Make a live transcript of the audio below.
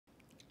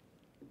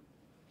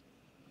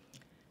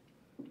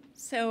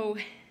So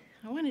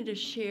I wanted to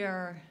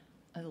share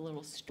a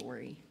little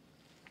story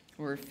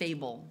or a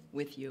fable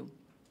with you.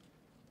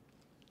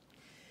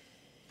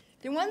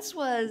 There once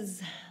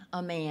was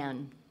a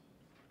man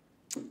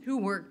who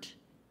worked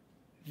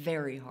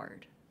very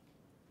hard.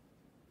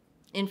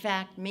 In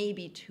fact,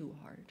 maybe too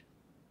hard.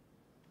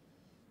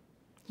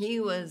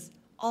 He was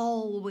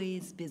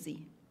always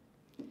busy,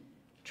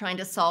 trying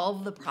to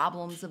solve the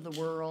problems of the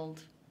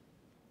world,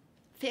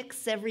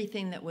 fix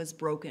everything that was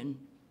broken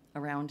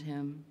around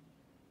him,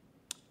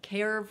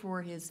 care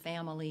for his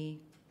family,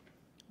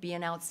 be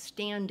an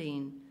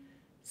outstanding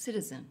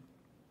citizen.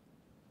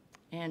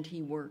 And he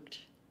worked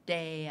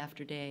day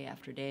after day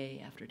after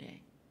day after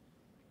day.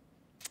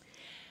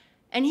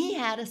 And he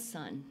had a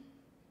son.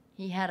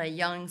 He had a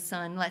young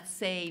son. Let's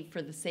say,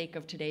 for the sake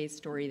of today's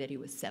story, that he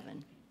was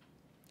 7,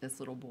 this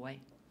little boy.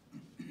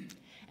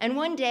 And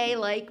one day,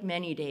 like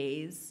many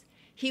days,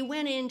 he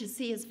went in to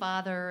see his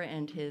father,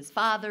 and his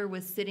father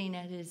was sitting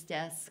at his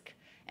desk,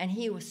 and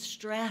he was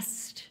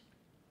stressed,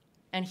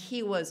 and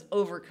he was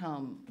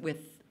overcome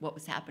with what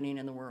was happening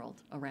in the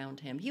world around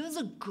him. He was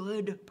a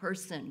good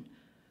person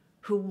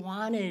who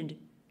wanted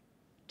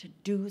to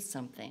do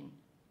something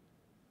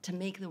to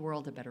make the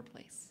world a better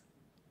place.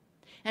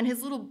 And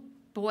his little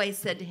boy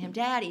said to him,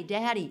 "Daddy,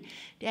 Daddy,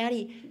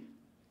 Daddy,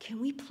 can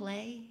we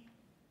play?"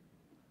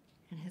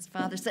 And his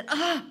father said,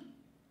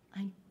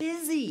 "I'm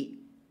busy.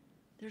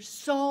 There's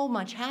so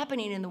much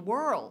happening in the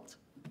world.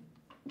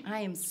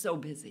 I am so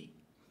busy."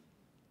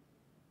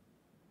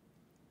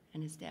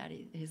 And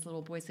his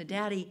little boy said,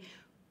 "Daddy,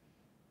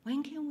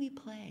 when can we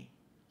play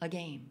a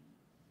game?"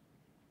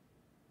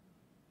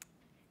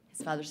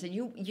 His father said,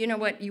 you know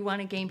what, you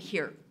want a game?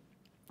 Here.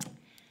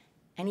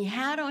 And he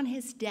had on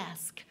his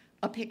desk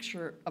a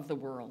picture of the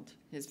world.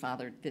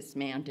 This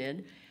man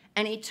did.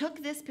 And he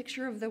took this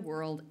picture of the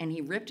world and he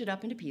ripped it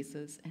up into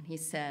pieces and he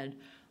said,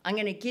 "I'm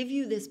going to give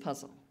you this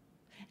puzzle.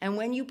 And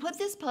when you put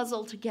this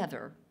puzzle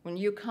together, when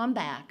you come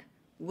back,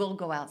 we'll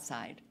go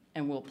outside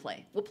and we'll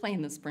play. We'll play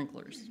in the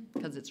sprinklers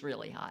because it's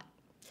really hot."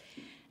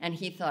 And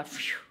he thought,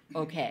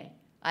 okay,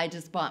 I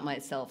just bought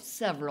myself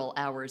several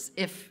hours,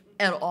 if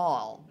at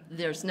all.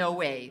 There's no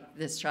way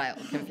this child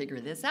can figure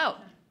this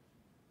out.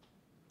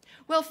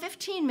 Well,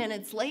 15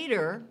 minutes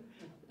later,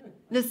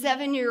 the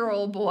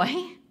 7-year-old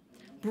boy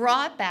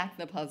brought back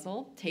the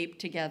puzzle, taped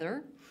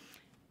together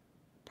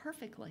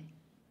perfectly.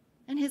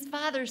 And his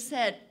father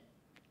said,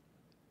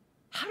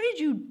 "How did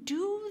you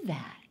do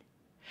that?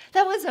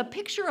 That was a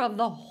picture of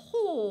the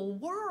whole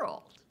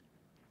world."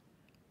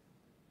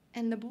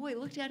 And the boy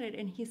looked at it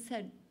and he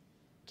said,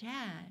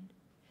 "Dad,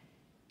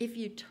 if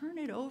you turn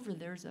it over,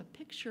 there's a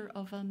picture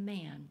of a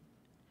man.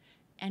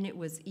 And it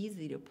was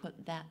easy to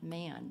put that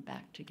man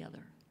back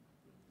together."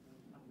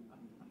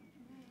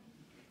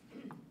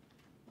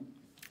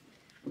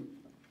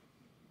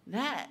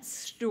 That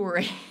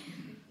story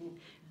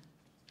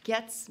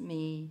gets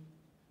me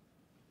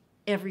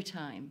every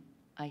time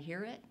I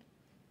hear it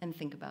and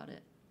think about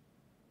it.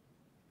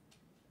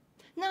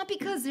 Not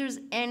because there's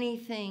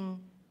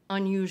anything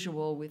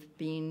unusual with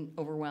being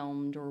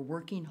overwhelmed or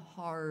working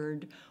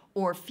hard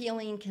or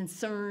feeling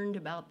concerned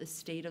about the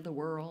state of the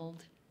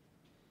world,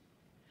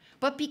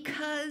 but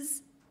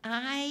because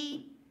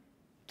I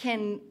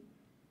can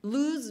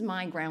lose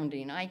my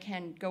grounding. I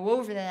can go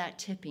over that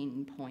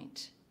tipping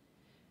point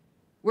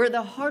where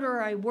the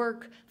harder I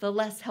work, the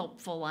less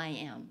helpful I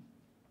am,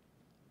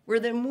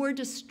 where the more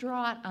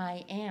distraught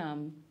I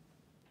am,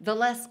 the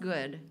less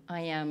good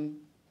I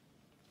am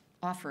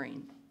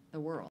offering the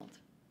world.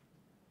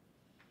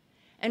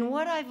 And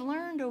what I've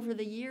learned over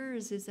the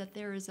years is that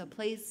there is a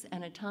place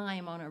and a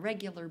time on a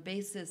regular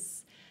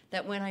basis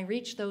that when I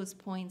reach those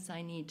points,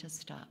 I need to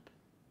stop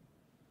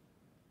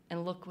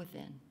and look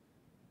within.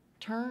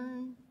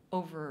 Turn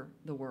over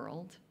the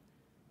world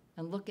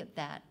and look at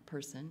that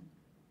person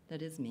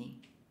that is me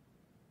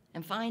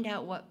and find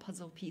out what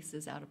puzzle piece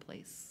is out of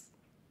place.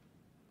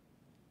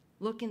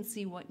 Look and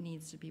see what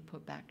needs to be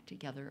put back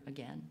together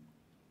again.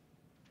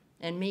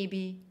 And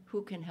maybe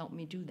who can help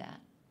me do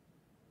that?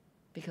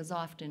 Because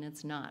often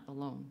it's not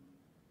alone.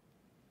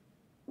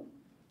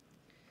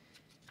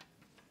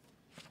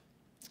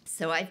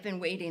 So I've been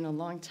waiting a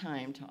long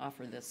time to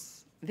offer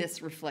this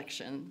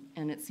reflection,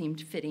 and it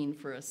seemed fitting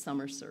for a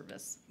summer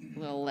service, a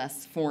little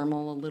less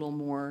formal, a little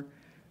more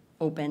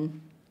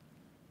open.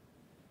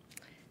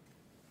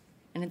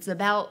 And it's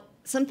about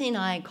something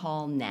I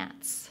call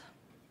Gnats,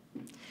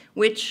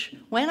 which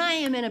when I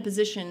am in a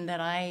position that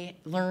I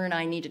learn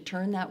I need to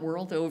turn that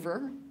world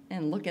over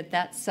and look at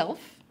that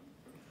self,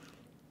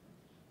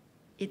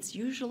 it's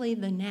usually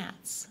the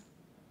gnats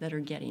that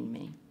are getting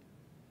me.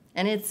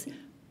 And it's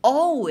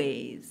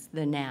always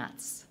the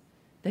gnats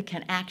that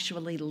can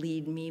actually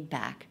lead me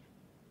back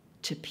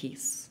to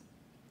peace.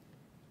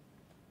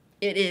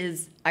 It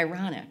is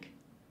ironic.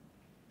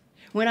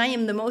 When I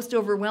am the most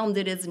overwhelmed,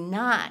 it is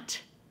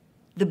not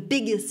the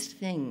biggest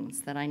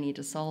things that I need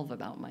to solve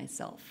about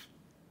myself.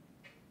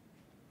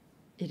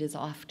 It is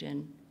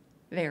often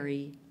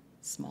very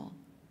small.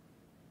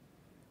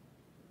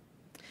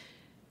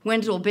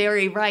 Wendell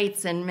Berry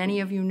writes, and many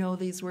of you know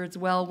these words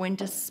well, when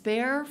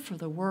despair for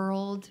the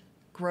world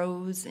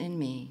grows in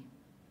me,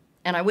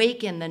 and I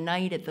wake in the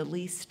night at the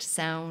least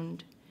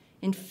sound,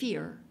 in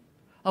fear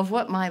of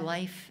what my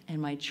life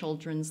and my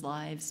children's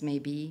lives may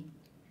be,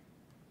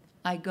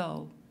 I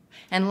go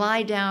and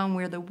lie down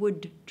where the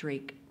wood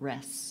drake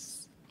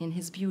rests in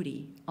his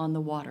beauty on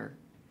the water,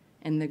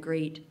 and the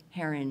great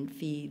heron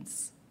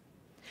feeds.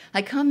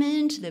 I come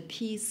into the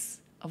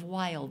peace of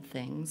wild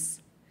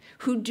things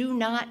who do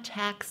not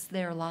tax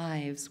their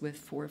lives with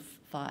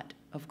forethought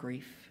of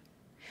grief.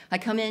 I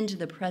come into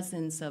the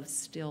presence of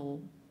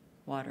still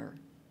water,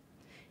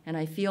 and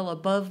I feel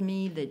above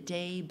me the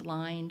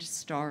day-blind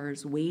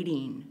stars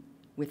waiting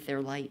with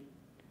their light.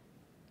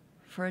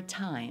 For a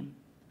time,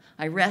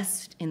 I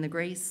rest in the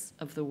grace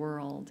of the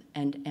world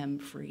and am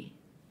free.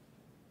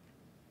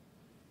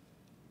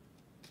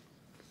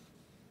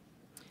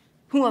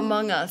 Who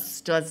among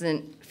us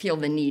doesn't feel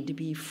the need to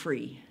be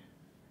free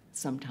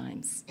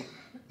sometimes?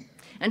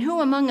 And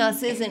who among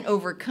us isn't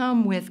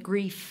overcome with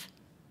grief,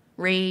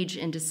 rage,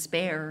 and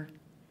despair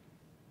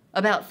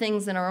about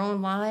things in our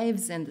own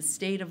lives and the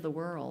state of the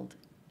world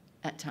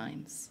at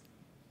times?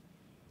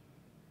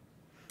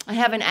 I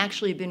haven't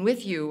actually been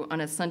with you on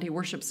a Sunday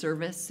worship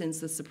service since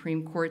the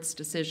Supreme Court's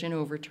decision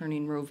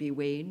overturning Roe v.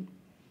 Wade.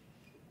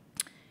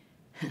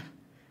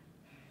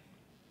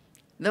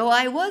 Though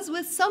I was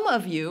with some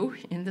of you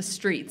in the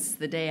streets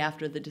the day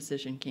after the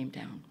decision came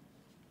down.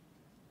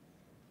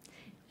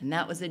 And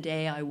that was a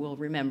day I will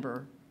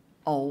remember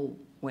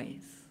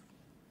always.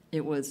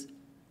 It was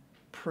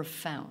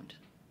profound.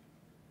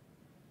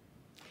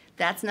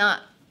 That's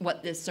not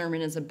what this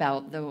sermon is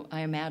about, though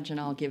I imagine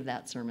I'll give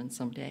that sermon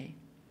someday.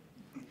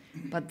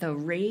 But the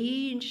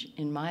rage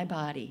in my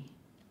body.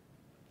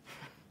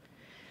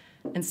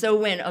 And so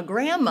when a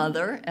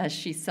grandmother, as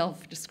she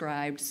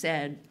self-described,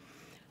 said,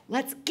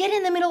 "Let's get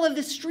in the middle of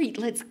the street,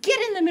 let's get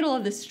in the middle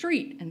of the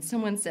street," and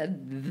someone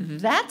said,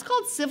 "That's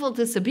called civil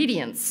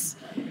disobedience,"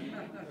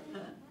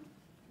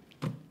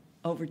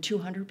 over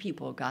 200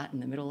 people got in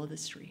the middle of the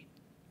street.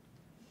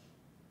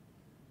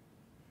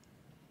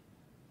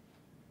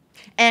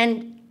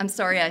 And I'm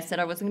sorry I said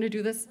I wasn't going to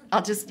do this.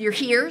 You're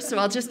here, so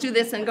I'll just do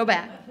this and go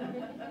back.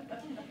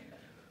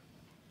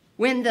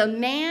 When the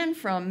man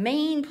from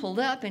Maine pulled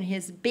up in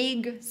his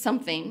big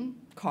something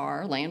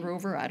car, Land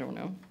Rover, I don't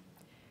know,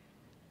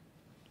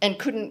 and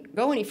couldn't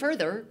go any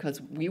further because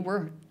we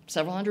were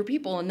several hundred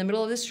people in the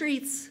middle of the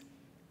streets,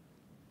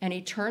 and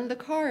he turned the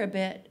car a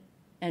bit,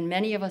 and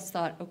many of us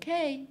thought,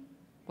 okay,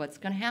 what's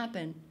going to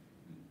happen?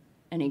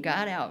 And he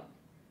got out,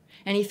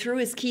 and he threw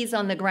his keys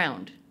on the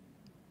ground,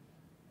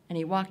 and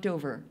he walked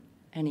over,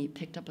 and he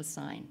picked up a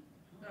sign,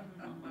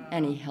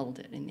 and he held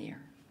it in the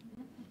air.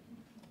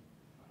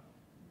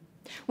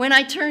 When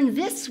I turned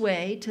this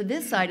way to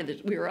this side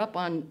of we were up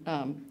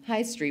on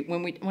High Street,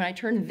 when I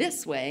turned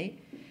this way,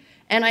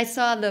 and I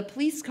saw the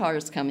police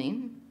cars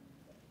coming,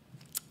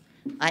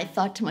 I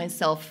thought to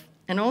myself,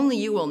 and only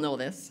you will know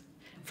this,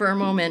 for a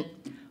moment,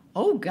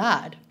 oh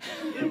God,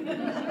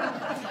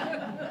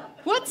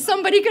 what's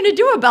somebody going to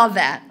do about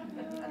that?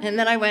 And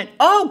then I went,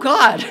 oh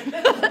God,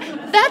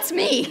 that's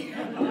me.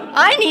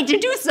 I need to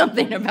do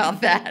something about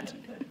that.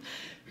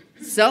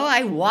 So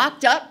I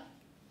walked up,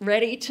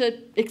 ready to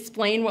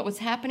explain what was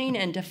happening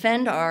and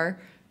defend our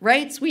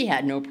rights. We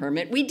had no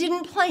permit. We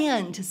didn't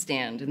plan to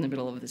stand in the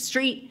middle of the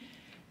street.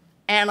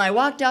 And I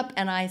walked up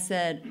and I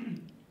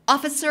said,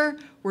 "Officer,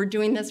 we're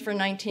doing this for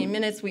 19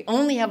 minutes. We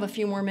only have a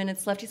few more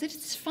minutes left." He said,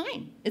 "It's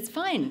fine. It's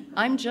fine.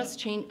 I'm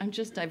just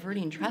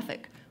diverting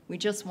traffic. We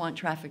just want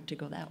traffic to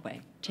go that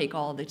way. Take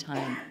all the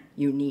time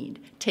you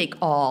need. Take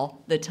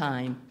all the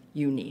time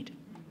you need."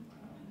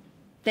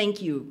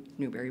 Thank you,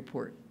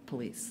 Newburyport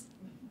Police.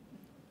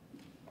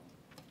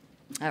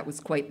 That was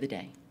quite the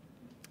day.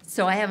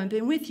 So I haven't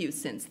been with you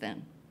since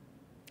then.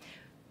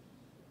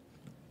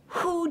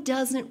 Who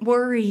doesn't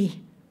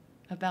worry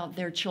about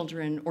their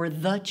children or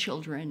the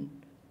children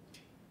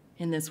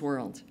in this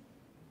world?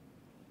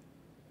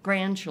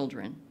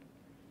 Grandchildren,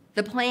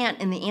 the plant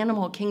and the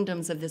animal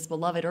kingdoms of this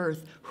beloved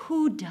earth.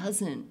 Who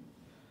doesn't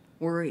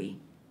worry?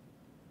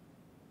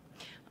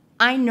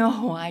 I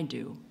know I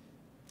do.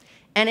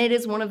 And it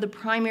is one of the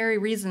primary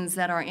reasons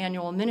that our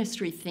annual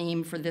ministry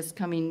theme for this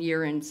coming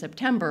year in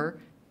September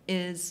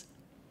is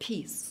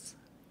peace.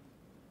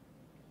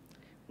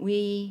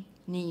 We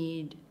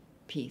need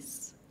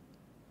peace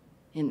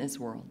in this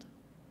world.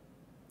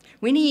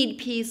 We need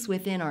peace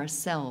within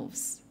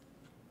ourselves,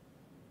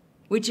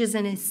 which is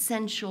an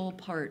essential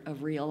part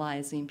of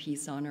realizing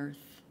peace on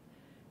earth.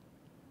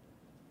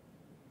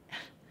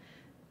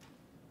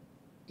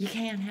 You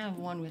can't have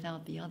one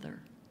without the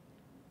other.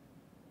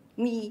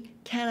 We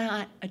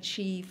cannot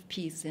achieve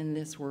peace in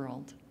this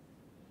world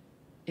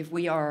if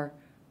we are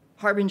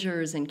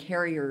harbingers and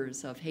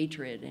carriers of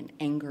hatred and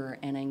anger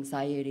and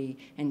anxiety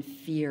and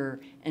fear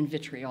and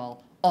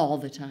vitriol all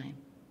the time.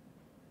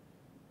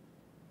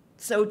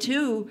 So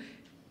too,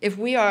 if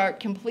we are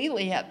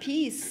completely at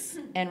peace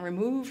and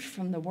removed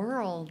from the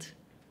world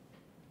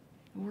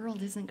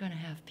isn't going to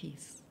have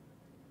peace.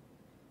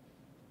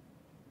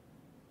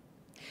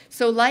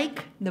 So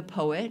like the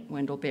poet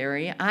Wendell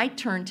Berry, I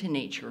turn to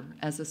nature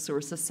as a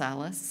source of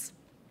solace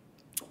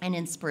and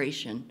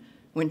inspiration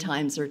when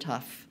times are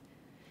tough.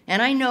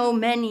 And I know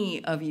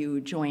many of you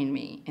join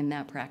me in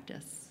that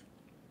practice.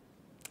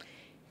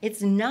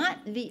 It's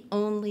not the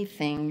only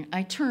thing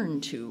I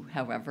turn to,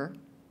 however.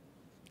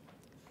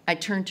 I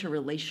turn to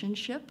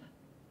relationship,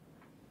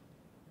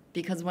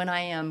 because when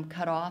I am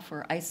cut off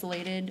or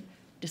isolated,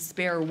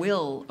 despair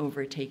will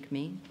overtake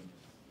me.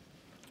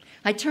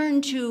 I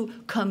turn to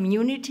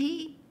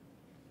community,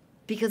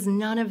 because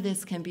none of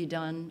this can be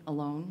done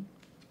alone.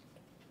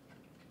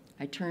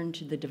 I turn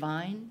to the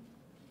divine,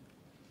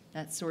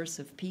 that source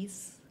of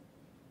peace,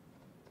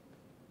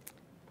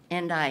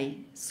 and I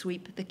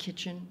sweep the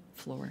kitchen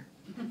floor.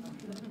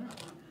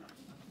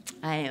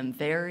 I am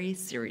very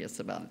serious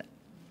about it.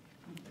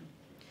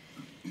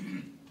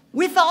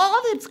 With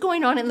all that's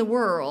going on in the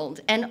world,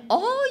 and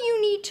all you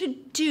need to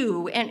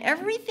do, and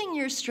everything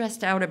you're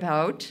stressed out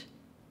about,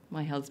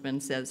 my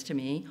husband says to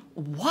me,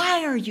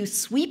 why are you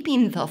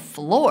sweeping the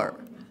floor?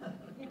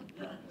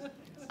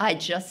 I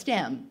just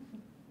am,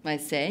 I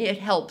say. It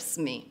helps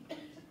me.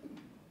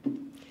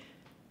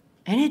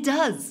 And it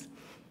does.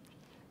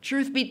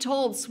 Truth be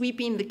told,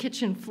 sweeping the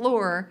kitchen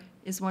floor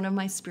is one of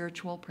my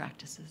spiritual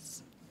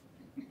practices.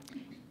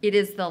 It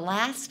is the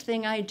last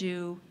thing I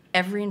do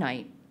every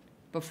night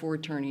before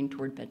turning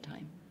toward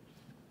bedtime.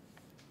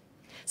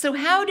 So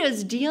how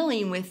does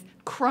dealing with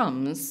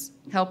crumbs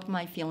help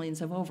my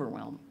feelings of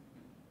overwhelm?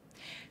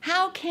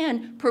 How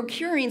can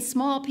procuring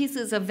small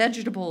pieces of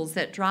vegetables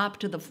that dropped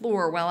to the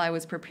floor while I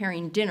was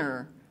preparing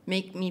dinner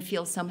make me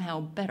feel somehow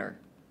better?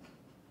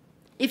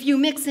 If you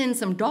mix in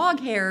some dog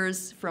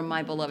hairs from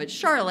my beloved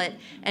Charlotte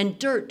and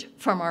dirt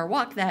from our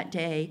walk that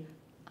day,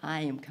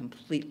 I am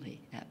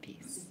completely at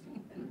peace.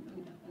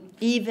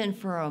 Even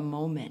for a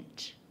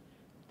moment.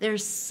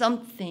 There's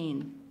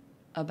something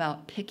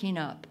about picking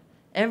up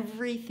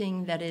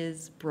everything that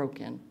is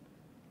broken,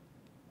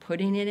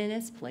 putting it in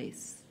its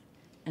place,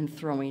 and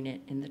throwing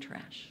it in the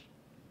trash.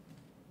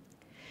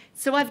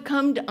 So I've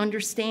come to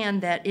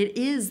understand that it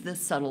is the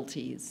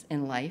subtleties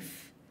in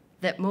life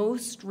that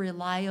most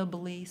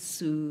reliably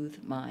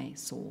soothe my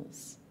soul.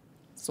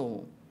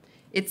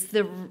 It's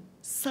the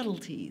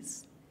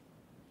subtleties,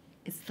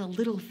 it's the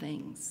little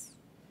things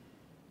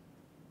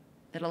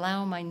that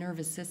allow my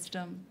nervous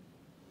system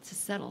to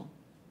settle.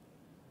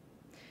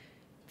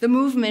 The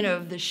movement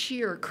of the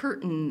sheer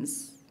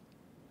curtains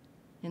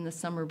in the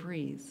summer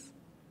breeze.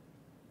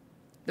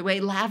 The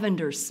way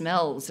lavender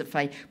smells if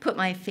I put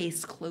my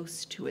face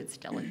close to its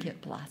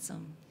delicate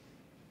blossom.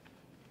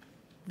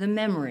 The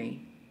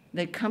memory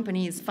that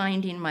accompanies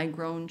finding my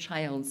grown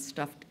child's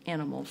stuffed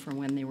animal from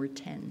when they were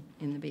 10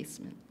 in the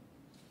basement.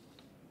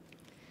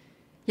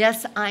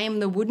 Yes, I am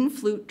the wooden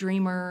flute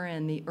dreamer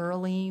and the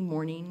early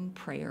morning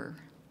prayer.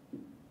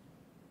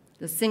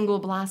 The single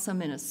blossom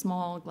in a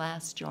small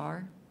glass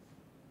jar.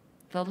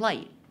 The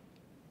light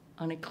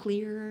on a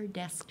clear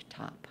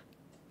desktop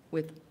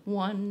with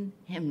one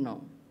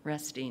hymnal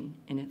resting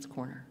in its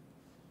corner.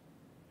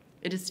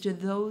 It is to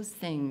those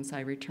things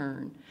I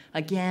return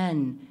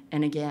again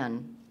and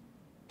again,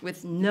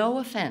 with no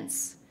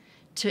offense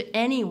to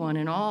anyone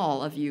and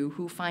all of you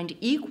who find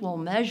equal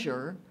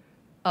measure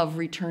of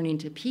returning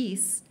to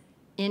peace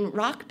in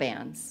rock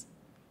bands.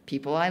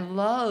 People I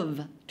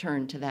love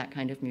turn to that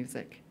kind of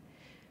music.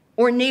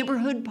 Or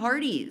neighborhood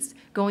parties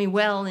going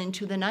well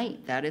into the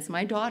night. That is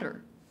my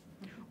daughter.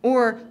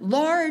 Or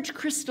large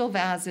crystal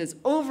vases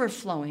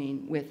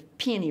overflowing with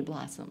peony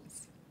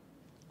blossoms.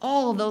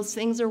 All those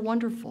things are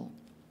wonderful.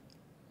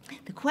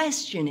 The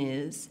question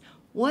is,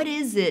 what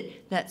is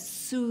it that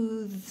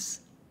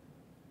soothes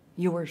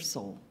your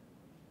soul?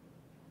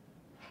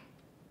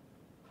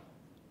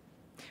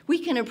 We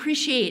can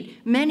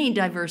appreciate many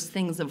diverse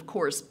things, of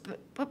course,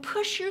 but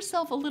push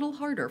yourself a little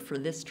harder for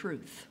this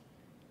truth.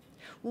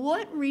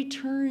 What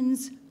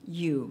returns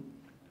you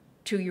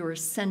to your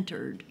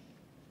centered,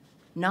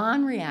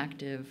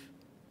 non-reactive,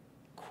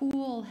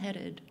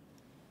 cool-headed,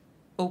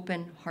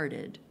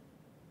 open-hearted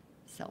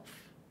self?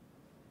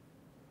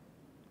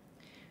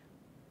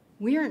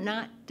 We are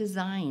not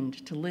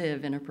designed to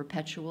live in a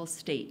perpetual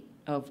state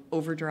of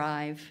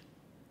overdrive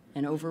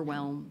and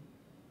overwhelm.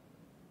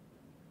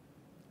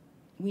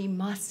 We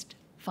must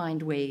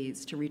find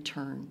ways to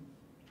return,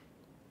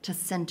 to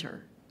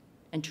center,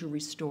 and to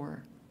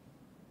restore.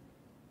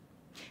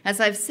 As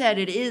I've said,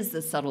 it is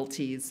the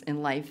subtleties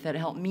in life that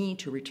help me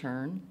to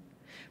return,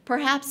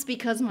 perhaps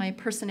because my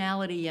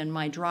personality and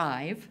my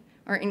drive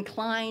are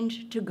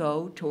inclined to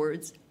go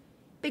towards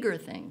bigger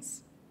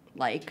things,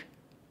 like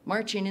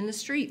marching in the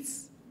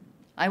streets.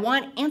 I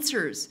want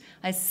answers.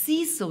 I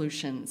see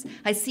solutions.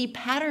 I see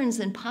patterns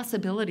and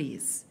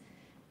possibilities.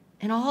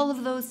 And all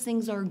of those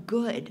things are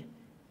good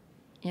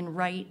in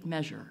right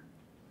measure.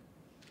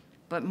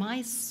 But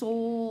my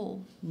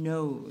soul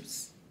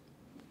knows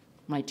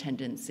my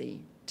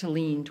tendency to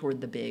lean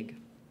toward the big.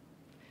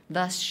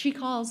 Thus, she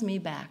calls me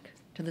back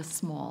to the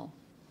small,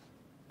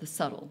 the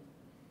subtle,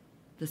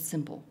 the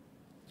simple.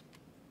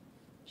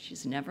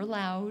 She's never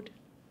loud,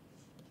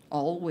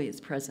 always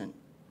present,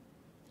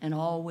 and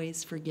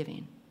always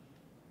forgiving.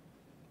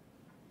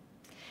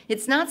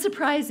 It's not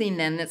surprising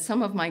then that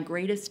some of my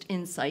greatest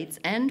insights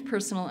and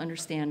personal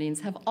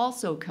understandings have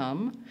also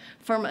come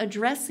from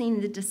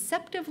addressing the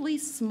deceptively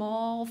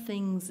small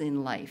things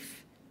in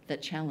life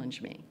that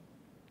challenge me.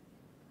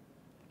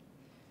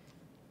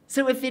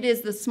 So if it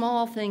is the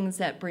small things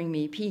that bring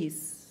me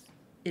peace,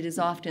 it is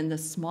often the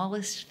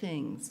smallest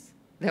things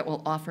that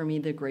will offer me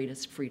the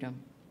greatest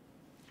freedom.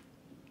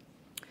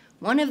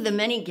 One of the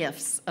many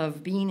gifts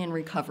of being in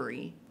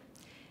recovery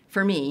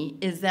for me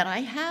is that I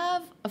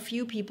have a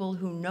few people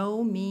who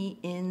know me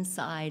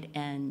inside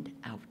and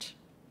out.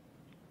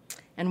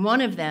 And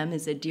one of them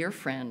is a dear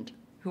friend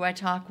who I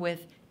talk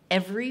with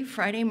every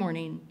Friday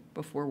morning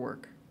before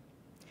work.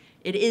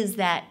 It is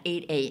that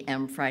 8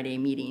 a.m. Friday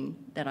meeting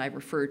that I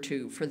refer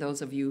to for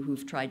those of you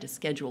who've tried to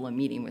schedule a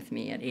meeting with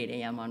me at 8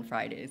 a.m. on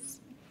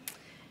Fridays.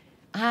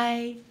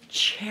 I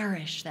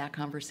cherish that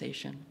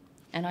conversation,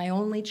 and I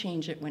only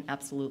change it when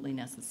absolutely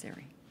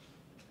necessary.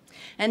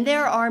 And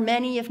there are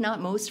many, if not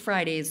most,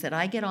 Fridays that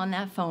I get on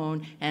that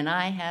phone and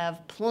I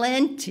have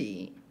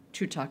plenty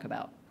to talk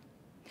about.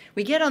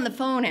 We get on the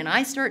phone and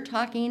I start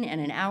talking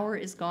and an hour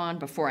is gone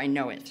before I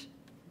know it.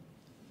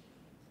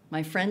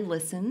 My friend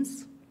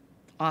listens,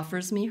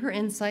 offers me her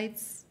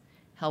insights,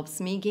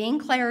 helps me gain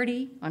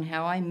clarity on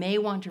how I may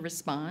want to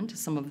respond to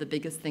some of the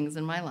biggest things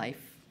in my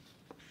life.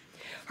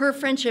 Her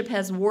friendship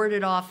has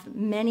warded off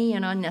many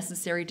an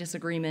unnecessary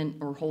disagreement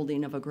or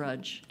holding of a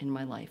grudge in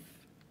my life.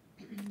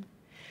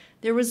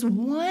 There was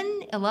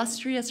one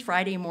illustrious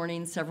Friday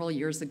morning several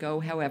years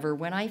ago, however,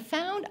 when I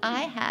found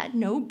I had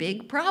no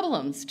big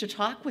problems to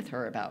talk with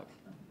her about.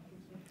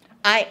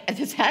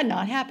 This had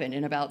not happened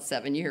in about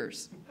 7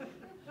 years.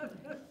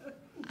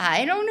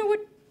 I don't know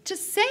what to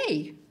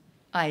say,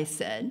 I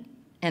said,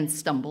 and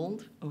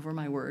stumbled over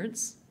my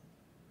words.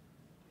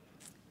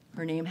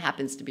 Her name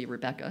happens to be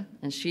Rebecca,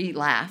 and she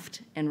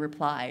laughed and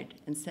replied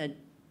and said,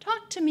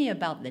 "Talk to me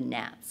about the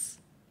gnats."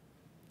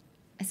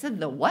 I said,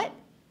 "The what?"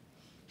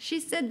 She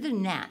said, "The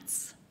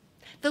gnats,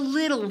 the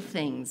little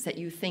things that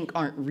you think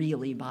aren't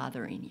really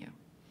bothering you."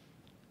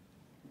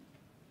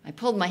 I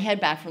pulled my head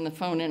back from the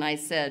phone and I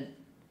said,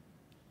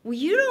 "Well,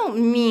 you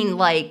don't mean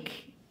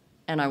like,"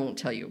 and I won't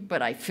tell you,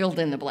 but I filled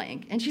in the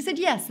blank. And she said,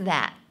 "Yes,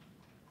 that.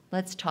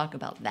 Let's talk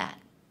about that."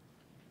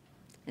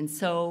 And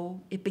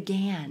so it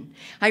began.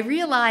 I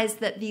realized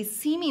that these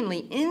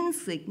seemingly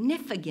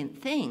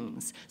insignificant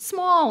things,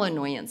 small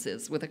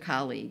annoyances with a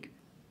colleague,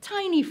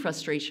 tiny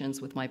frustrations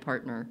with my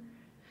partner,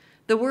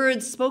 the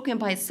words spoken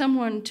by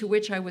someone to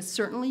which I was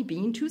certainly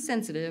being too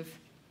sensitive,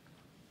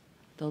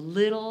 the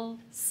little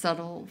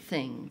subtle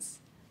things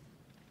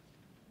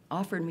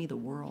offered me the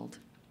world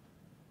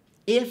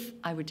if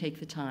I would take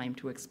the time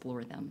to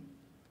explore them.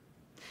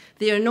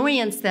 The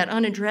annoyance that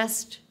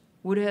unaddressed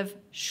would have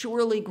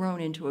surely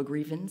grown into a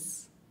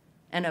grievance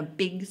and a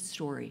big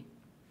story.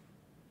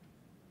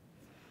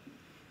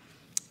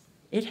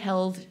 It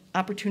held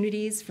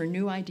opportunities for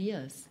new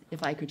ideas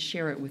if I could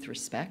share it with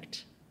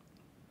respect.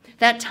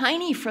 That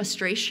tiny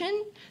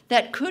frustration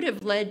that could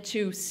have led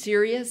to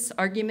serious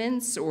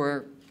arguments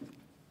or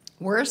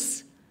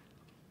worse,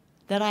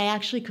 that I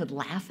actually could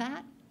laugh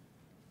at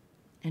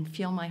and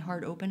feel my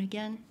heart open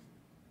again.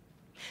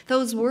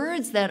 Those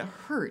words that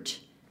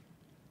hurt,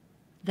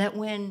 that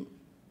when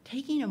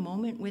taking a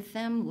moment with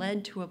them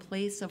led to a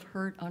place of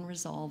hurt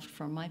unresolved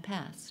from my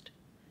past,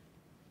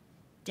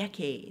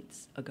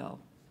 decades ago.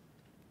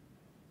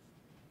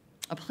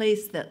 A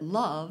place that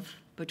love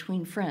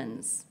between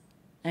friends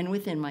and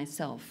within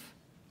myself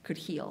could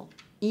heal,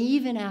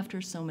 even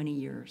after so many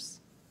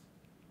years.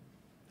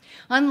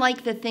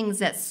 Unlike the things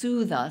that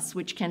soothe us,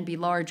 which can be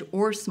large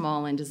or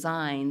small in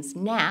designs,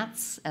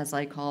 gnats, as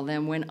I call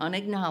them, when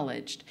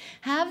unacknowledged,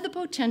 have the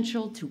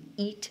potential to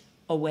eat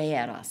away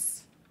at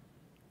us,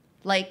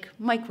 like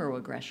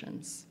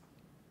microaggressions.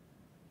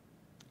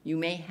 You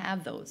may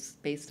have those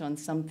based on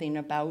something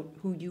about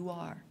who you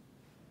are.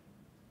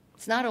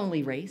 It's not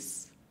only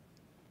race,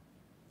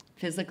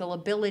 physical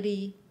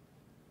ability,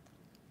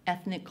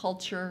 ethnic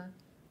culture,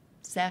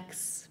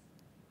 sex,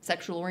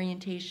 sexual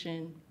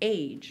orientation,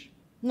 age,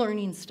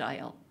 learning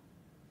style,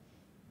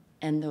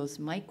 and those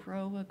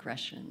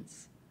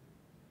microaggressions.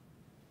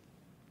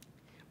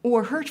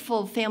 Or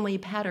hurtful family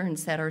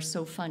patterns that are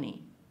so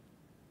funny,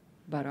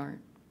 but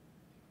aren't.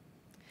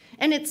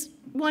 And it's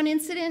one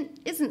incident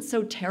isn't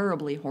so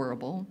terribly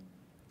horrible.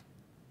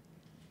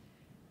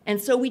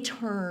 And so we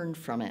turn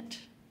from it.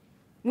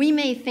 We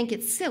may think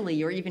it's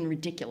silly or even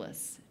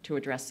ridiculous to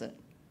address it.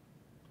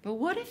 But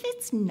what if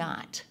it's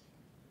not?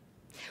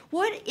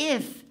 What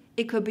if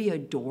it could be a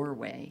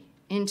doorway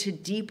into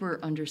deeper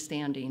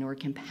understanding or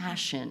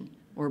compassion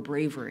or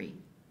bravery?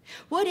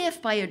 What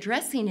if by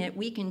addressing it,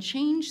 we can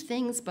change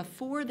things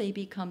before they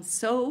become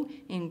so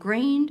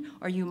ingrained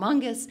or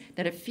humongous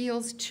that it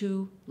feels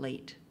too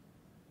late?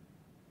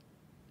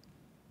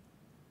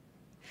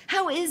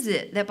 How is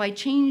it that by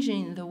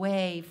changing the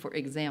way, for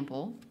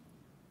example,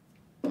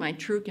 my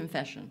true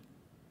confession,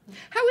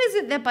 how is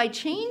it that by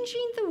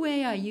changing the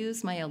way I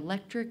use my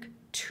electric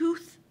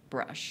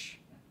toothbrush,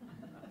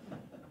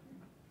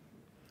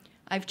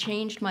 I've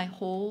changed my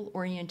whole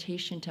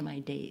orientation to my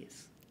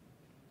days.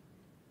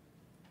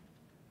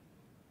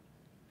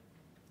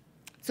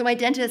 So my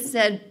dentist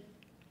said,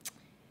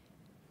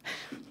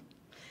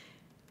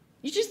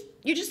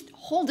 you just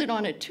hold it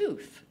on a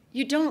tooth.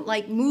 You don't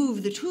like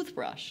move the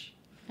toothbrush.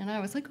 And I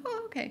was like,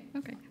 oh, okay.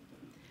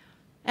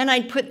 And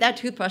I'd put that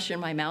toothbrush in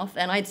my mouth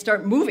and I'd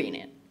start moving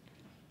it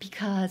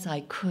because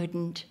I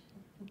couldn't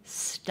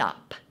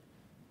stop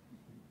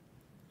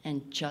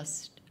and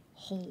just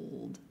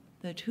hold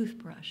the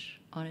toothbrush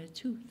on a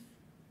tooth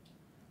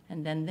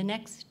and then the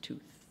next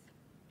tooth.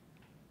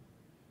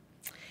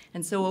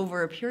 And so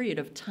over a period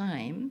of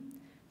time,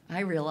 I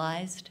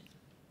realized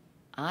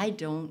I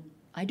do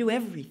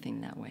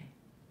everything that way.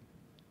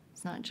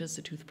 It's not just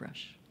a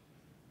toothbrush.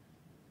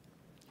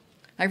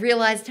 I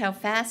realized how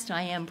fast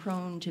I am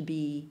prone to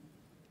be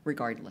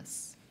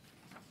regardless.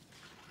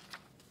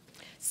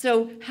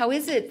 So how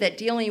is it that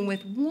dealing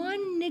with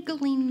one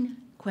niggling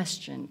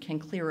question can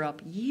clear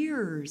up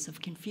years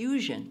of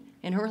confusion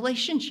in a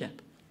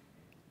relationship?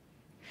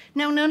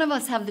 Now, none of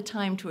us have the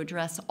time to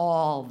address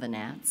all the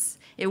gnats.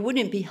 It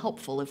wouldn't be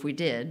helpful if we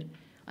did.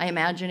 I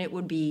imagine it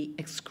would be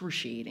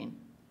excruciating.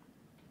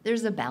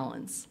 There's a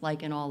balance,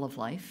 like in all of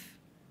life.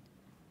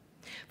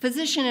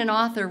 Physician and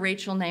author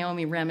Rachel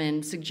Naomi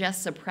Remen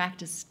suggests a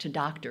practice to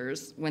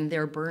doctors when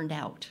they're burned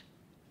out.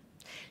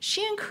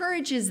 She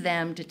encourages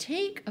them to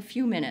take a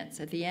few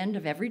minutes at the end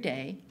of every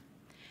day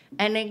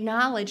and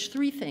acknowledge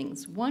three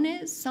things. One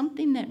is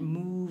something that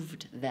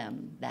moved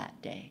them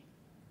that day.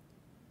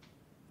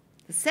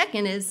 The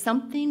second is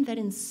something that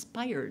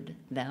inspired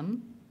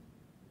them.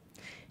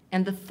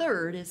 And the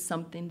third is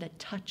something that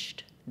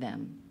touched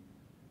them.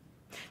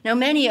 Now,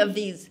 many of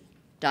these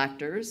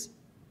doctors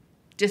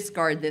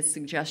discard this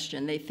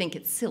suggestion. They think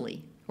it's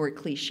silly or a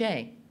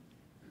cliche.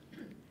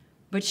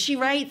 But she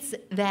writes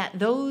that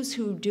those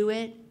who do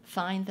it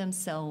find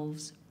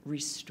themselves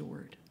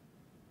restored.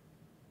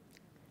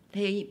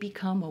 They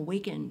become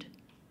awakened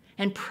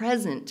and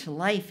present to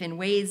life in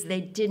ways they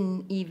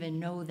didn't even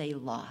know they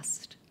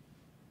lost.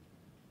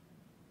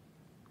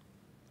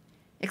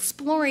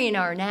 Exploring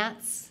our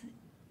gnats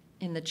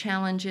in the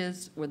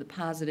challenges or the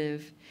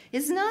positive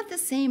is not the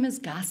same as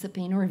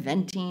gossiping or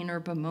venting or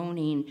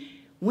bemoaning.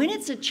 When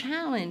it's a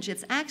challenge,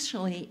 it's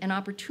actually an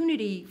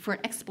opportunity for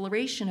an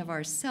exploration of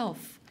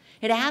ourself.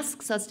 It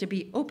asks us to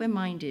be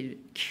open-minded,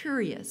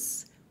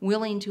 curious,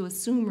 willing to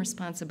assume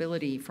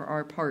responsibility for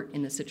our part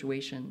in the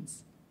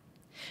situations.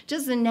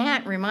 Does the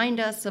gnat remind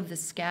us of the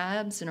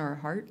scabs in our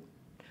heart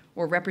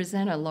or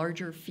represent a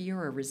larger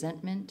fear or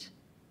resentment?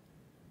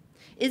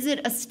 Is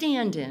it a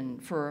stand-in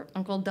for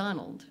Uncle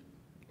Donald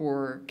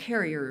or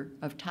carrier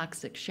of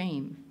toxic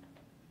shame?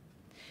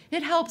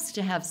 It helps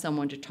to have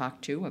someone to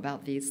talk to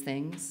about these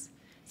things,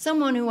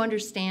 someone who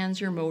understands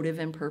your motive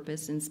and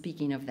purpose in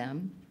speaking of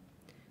them.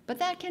 But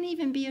that can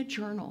even be a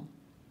journal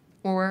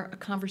or a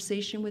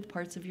conversation with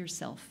parts of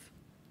yourself.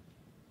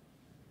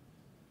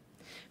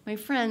 My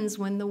friends,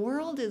 when the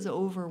world is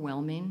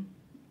overwhelming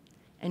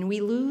and we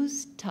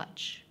lose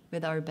touch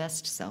with our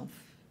best self,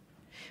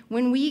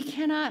 when we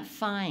cannot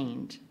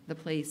find the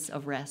place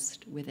of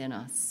rest within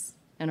us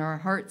and our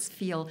hearts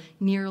feel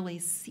nearly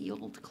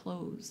sealed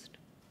closed,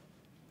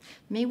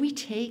 may we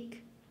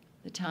take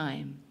the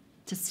time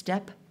to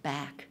step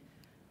back,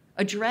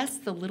 address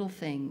the little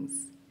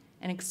things,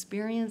 and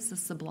experience the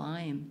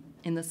sublime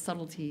in the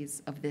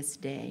subtleties of this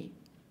day.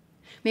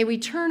 May we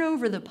turn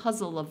over the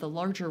puzzle of the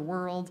larger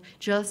world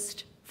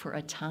just for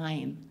a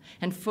time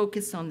and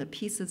focus on the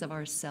pieces of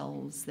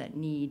ourselves that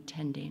need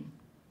tending.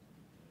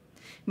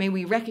 May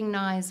we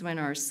recognize when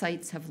our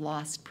sights have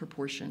lost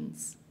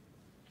proportions,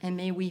 and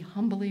may we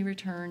humbly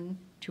return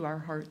to our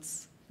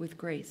hearts with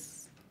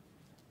grace.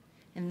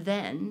 And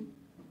then,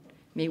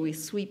 may we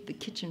sweep the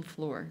kitchen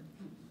floor,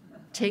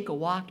 take a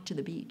walk to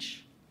the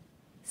beach,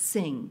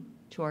 sing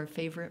to our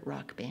favorite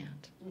rock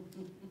band.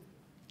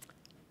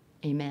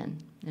 Amen,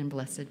 and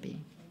blessed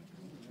be.